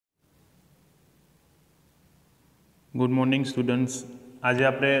Good morning students. આજે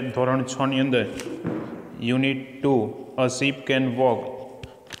આપણે ધોરણ 6ની અંદર યુનિટ 2 અ શીપ કેન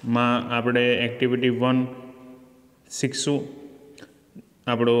વોકમાં આપણે એક્ટિવિટી 1 શીખશું.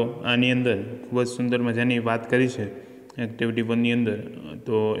 આપણો આની અંદર ખૂબ જ સુંદર મજાની વાત કરી છે એક્ટિવિટી 1ની અંદર.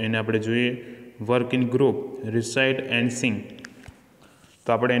 તો એને આપણે જોઈએ. Work in group, recite and sing. તો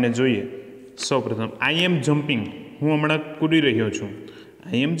આપણે એને જોઈએ. સૌપ્રથમ આઈ એમ જમ્પિંગ, હું હમણાં કૂદી રહ્યો છું.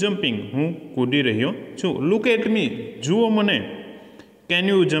 આઈ એમ જમ્પિંગ, હું કૂદી રહ્યો છું. લુક એટ મી, જુઓ મને. Can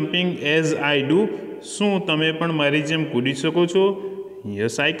you jumping as I do, શું તમે પણ મારી જેમ કૂદી શકો છો?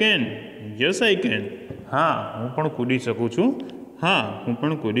 Yes I can, yes I can, હા હું પણ કૂદી શકું છું. હા હું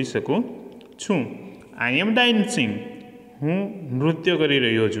પણ કૂદી શકું છું. આઈ એમ ડાન્સિંગ, હું નૃત્ય કરી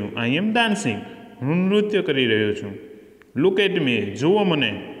રહ્યો છું. આઈ એમ ડાન્સિંગ, હું નૃત્ય કરી રહ્યો છું. લુક એટ મી, જુઓ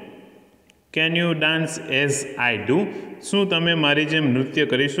મને. Can you dance as I do, શું તમે મારી જેમ નૃત્ય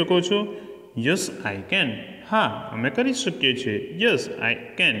કરી શકો છો? યસ આઈ કેન, હા અમે કરી શકીએ છીએ. યસ આઈ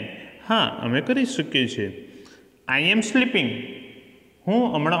કેન, હા અમે કરી શકીએ છીએ. આઈ એમ સ્લીપિંગ, હું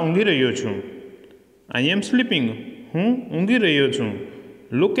હમણાં ઊંઘી રહ્યો છું. આઈ એમ સ્લીપિંગ, હું ઊંઘી રહ્યો છું.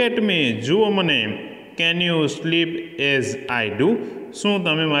 લુક એટ મી, જુઓ મને. Can you slip as I do, શું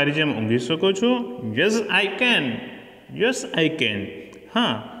તમે મારી જેમ ઊંઘી શકો છો? Yes I can, yes I can,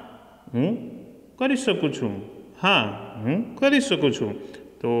 હા હું કરી શકું છું. હા હું કરી શકું છું.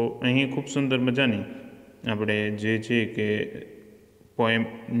 તો અહીં ખૂબ સુંદર મજાની આપણે જે છે કે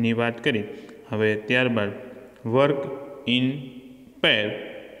પોએમની વાત કરી. હવે ત્યારબાદ વર્ક ઇન પેર,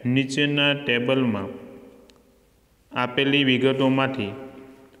 નીચેના ટેબલમાં આપેલી વિગતોમાંથી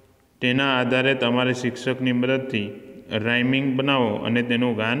તેના આધારે તમારે શિક્ષકની મદદથી રાઇમિંગ બનાવો અને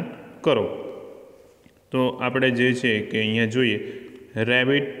તેનું ગાન કરો. તો આપણે જે છે કે અહીંયા જોઈએ.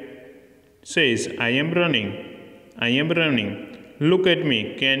 Rabbit says, I am running. I am running. Look at me.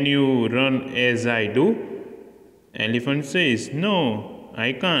 Can you run as I do? Elephant says, No, I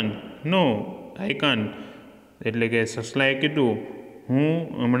can't. No, I can't. એટલે કે સસલાએ કીધું, હું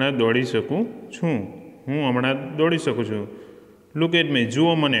હમણાં દોડી શકું છું. હું હમણાં દોડી શકું છું. લુક એટ મી,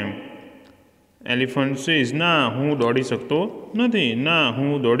 જુઓ મને. એલિફન્ટ સેઝ, ના હું દોડી શકતો નથી. ના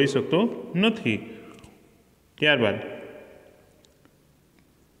હું દોડી શકતો નથી. ત્યારબાદ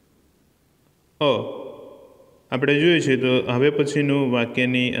આપણે જોઈએ છીએ. તો હવે પછીનું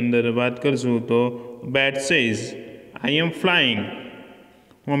વાક્યની અંદર વાત કરશું. તો બેટ સેઝ, આઈ એમ ફ્લાઇંગ,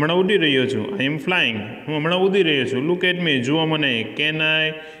 હું હમણાં ઉડી રહ્યો છું. આઈ એમ ફ્લાઇંગ, હું હમણાં ઉડી રહ્યો છું. લુક એટ મી, જુઓ મને.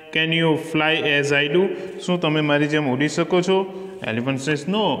 Can you fly as I do, શું તમે મારી જેમ ઉડી શકો છો? Elephant says,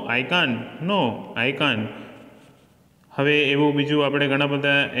 no I can't. No I can't. હવે એવું બીજું આપણે ઘણા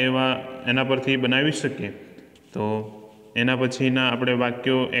બધા એવા એના પરથી બનાવી શકીએ. તો એના પછીના આપણે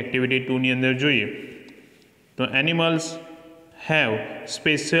વાક્યો એક્ટિવિટી 2ની અંદર જોઈએ. તો એનિમલ્સ હેવ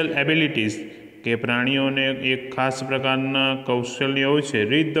સ્પેશિયલ એબિલિટીઝ, કે પ્રાણીઓને એક ખાસ પ્રકારના કૌશલ્ય હોય છે.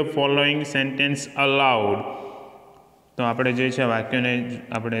 Read the following sentence allowed. તો આપણે જે છે વાક્યને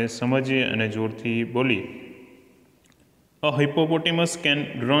આપણે સમજીએ અને જોરથી બોલીએ. અ hippopotamus can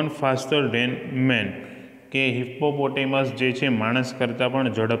run faster than main, કે હિપ્પોપોટેમસ જે છે માણસ કરતાં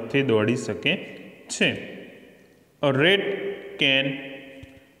પણ ઝડપથી દોડી શકે છે. A rat can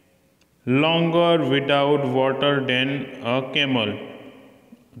longer without water than a camel.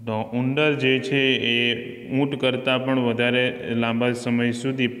 તો ઉંદર જે છે એ ઊંટ કરતાં પણ વધારે લાંબા સમય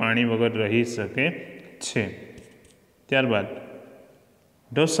સુધી પાણી વગર રહી શકે છે. ત્યારબાદ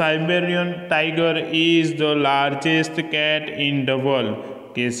the Siberian tiger is the largest cat in the world,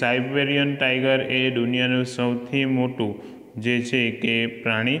 કે સાઇબેરિયન ટાઈગર એ દુનિયાનું સૌથી મોટું જે છે કે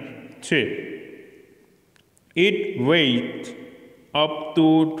પ્રાણી છે. It weight up to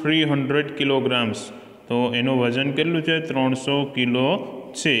 300 kilograms, તો એનું વજન કેટલું છે? 300 કિલો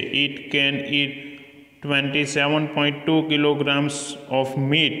છે. It can it 27.2 kilograms of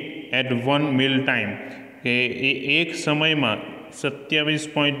meet at one mill time, કે એ એક સમયમાં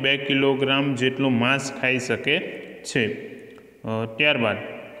 27.2 કિલોગ્રામ જેટલું માંસ ખાઈ શકે છે. ત્યારબાદ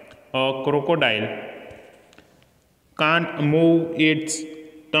અ crocodile can't move it's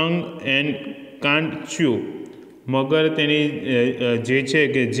tongue and can't ચ્યુ, મગર તેની જે છે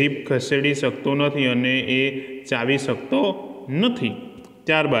કે જીભ ખસેડી શકતો નથી અને એ ચાવી શકતો નથી.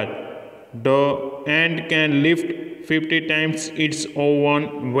 ત્યારબાદ the ant can lift 50 times it's oven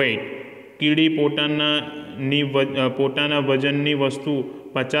weight, કીડી પોતાના વજનની વસ્તુ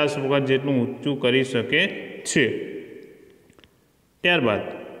 50 વખત જેટલું ઊંચું કરી શકે છે. ત્યારબાદ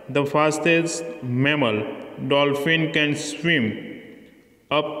the fastest mammal dolphin can swim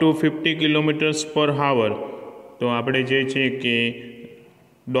up to 50 kilometres પર હાવર. તો આપણે જે છે કે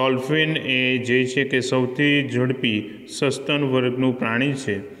ડોલ્ફિન એ જે છે કે સૌથી ઝડપી સસ્તન વર્ગનું પ્રાણી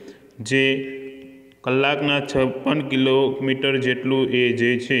છે, જે કલાકના 56 કિલોમીટર જેટલું એ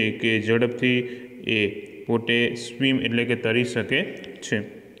જે છે કે ઝડપથી એ પોતે સ્વિમ એટલે કે તરી શકે છે.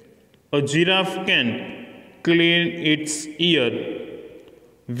 અ giraffe can clean it's ear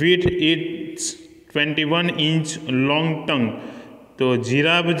with it's 21 inch long tongue. તો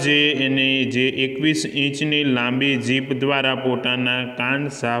જીરાફ જે એને જે 21 ઇંચની લાંબી જીભ દ્વારા પોતાના કાન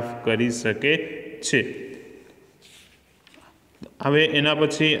સાફ કરી શકે છે. હવે એના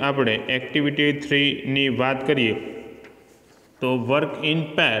પછી આપણે એક્ટિવિટી 3ની વાત કરીએ તો work in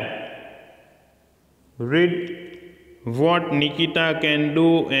pair. Read vote Nikita can do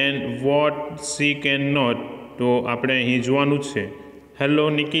and what she can not. તો આપણે અહીં જોવાનું છે. Hello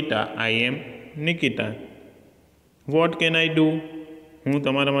Nikita, I M Nikita. What can I do? હું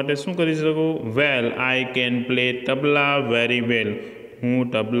તમારા માટે શું કરી શકું? વેલ, I can play tabla very well.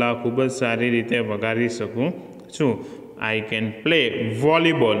 હું તબલા ખૂબ જ સારી રીતે વગાડી શકું છું. I can play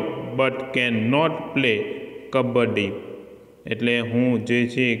volleyball but can not play kabaddi. એટલે હું જે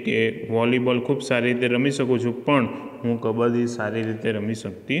છે કે વોલીબોલ ખૂબ સારી રીતે રમી શકું છું, પણ હું કબડ્ડી સારી રીતે રમી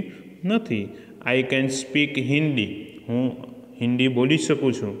શકતી નથી. I can speak Hindi. હું હિન્દી બોલી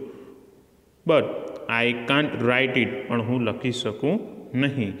શકું છું. But I can't write it. પણ હું લખી શકું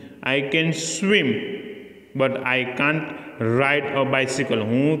નહીં. I can swim but I can't ride a bicycle.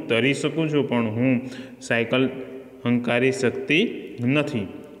 હું તરી શકું છું, પણ હું સાયકલ હંકારી શકતી નથી.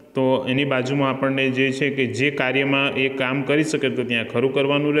 તો એની બાજુમાં આપણને જે છે કે જે કાર્યમાં એ કામ કરી શકે તો ત્યાં ખરું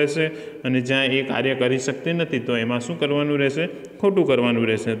કરવાનું રહેશે, અને જ્યાં એ કાર્ય કરી શકતી નથી તો એમાં શું કરવાનું રહેશે? ખોટું કરવાનું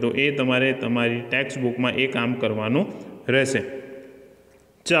રહેશે. તો એ તમારે તમારી ટેક્સ્ટ બુકમાં એ કામ કરવાનું રહેશે.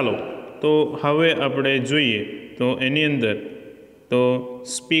 ચાલો, તો હવે આપણે જોઈએ તો એની અંદર તો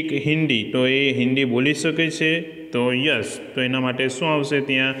સ્પીક હિન્દી. તો એ હિન્દી બોલી શકે છે? તો યસ. તો એના માટે શું આવશે?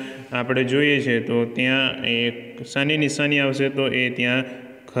 ત્યાં આપણે જોઈએ છે તો ત્યાં એક શાની નિશાની આવશે? તો એ ત્યાં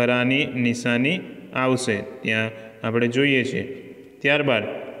ખરાની નિશાની આવશે. ત્યાં આપણે જોઈએ છે. ત્યારબાદ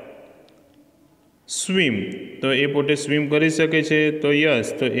સ્વિમ. તો એ પોતે સ્વિમ કરી શકે છે? તો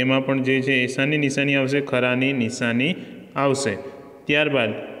યસ. તો એમાં પણ જે છે એ શાની નિશાની આવશે? ખરાની નિશાની આવશે.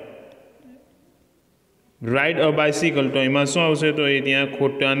 ત્યારબાદ રાઇડ અ બાઇસિકલ. તો એમાં શું આવશે? તો એ ત્યાં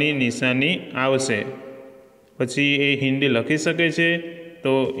ખોટાની નિશાની આવશે. પછી એ હિન્દી લખી શકે છે?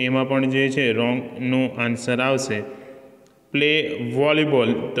 તો એમાં પણ જે છે રોંગનો આન્સર આવશે. Play volleyball.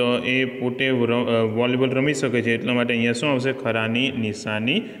 તો એ પોતે વોલીબોલ રમી શકે છે, એટલા માટે અહીંયા શું આવશે? ખરાની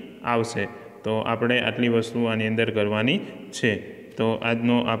નિશાની આવશે. તો આપણે આટલી વસ્તુ આની અંદર કરવાની છે. તો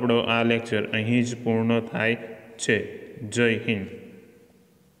આજનો આપણો આ લેક્ચર અહીં જ પૂર્ણ થાય છે. જય હિન્દ.